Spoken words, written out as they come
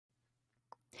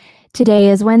Today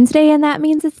is Wednesday, and that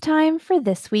means it's time for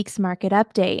this week's market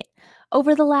update.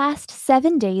 Over the last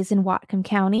 7 days in Whatcom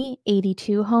County,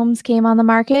 82 homes came on the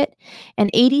market and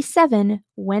 87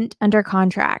 went under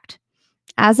contract.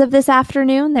 As of this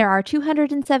afternoon, there are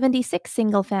 276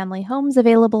 single family homes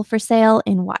available for sale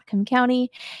in Whatcom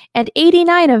County, and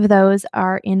 89 of those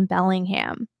are in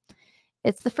Bellingham.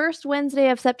 It's the first Wednesday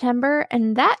of September,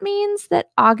 and that means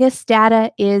that August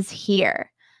data is here.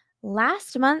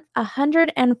 Last month,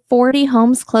 140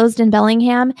 homes closed in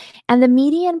Bellingham, and the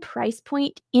median price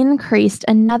point increased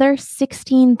another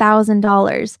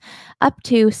 $16,000, up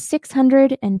to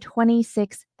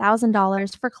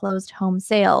 $626,000 for closed home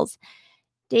sales.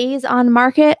 Days on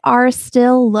market are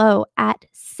still low at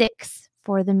 6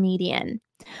 for the median.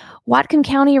 Whatcom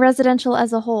County residential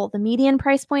as a whole, the median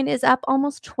price point is up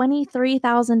almost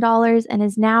 $23,000 and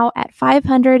is now at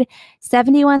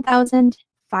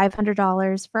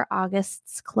 $571,500 for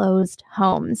August's closed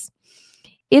homes.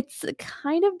 It's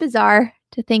kind of bizarre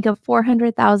to think of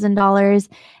 $400,000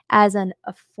 as an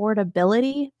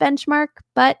affordability benchmark,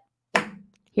 but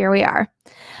here we are.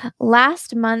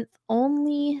 Last month,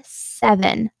 only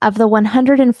 7 of the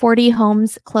 140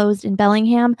 homes closed in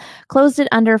Bellingham closed at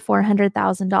under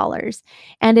 $400,000.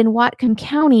 And in Whatcom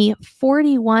County,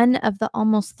 41 of the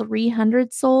almost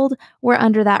 300 sold were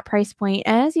under that price point.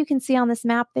 And as you can see on this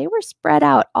map, they were spread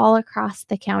out all across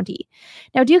the county.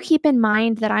 Now, do keep in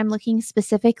mind that I'm looking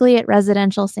specifically at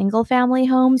residential single-family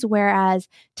homes, whereas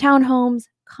townhomes,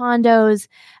 condos,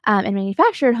 and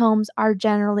manufactured homes are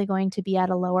generally going to be at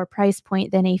a lower price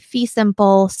point than a fee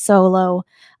simple solo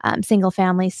single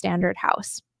family standard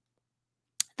house.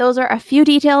 Those are a few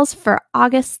details for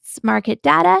August's market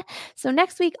data. So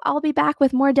next week, I'll be back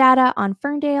with more data on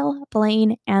Ferndale,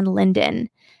 Blaine, and Linden.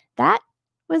 That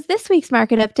was this week's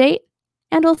market update,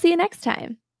 and we'll see you next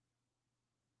time.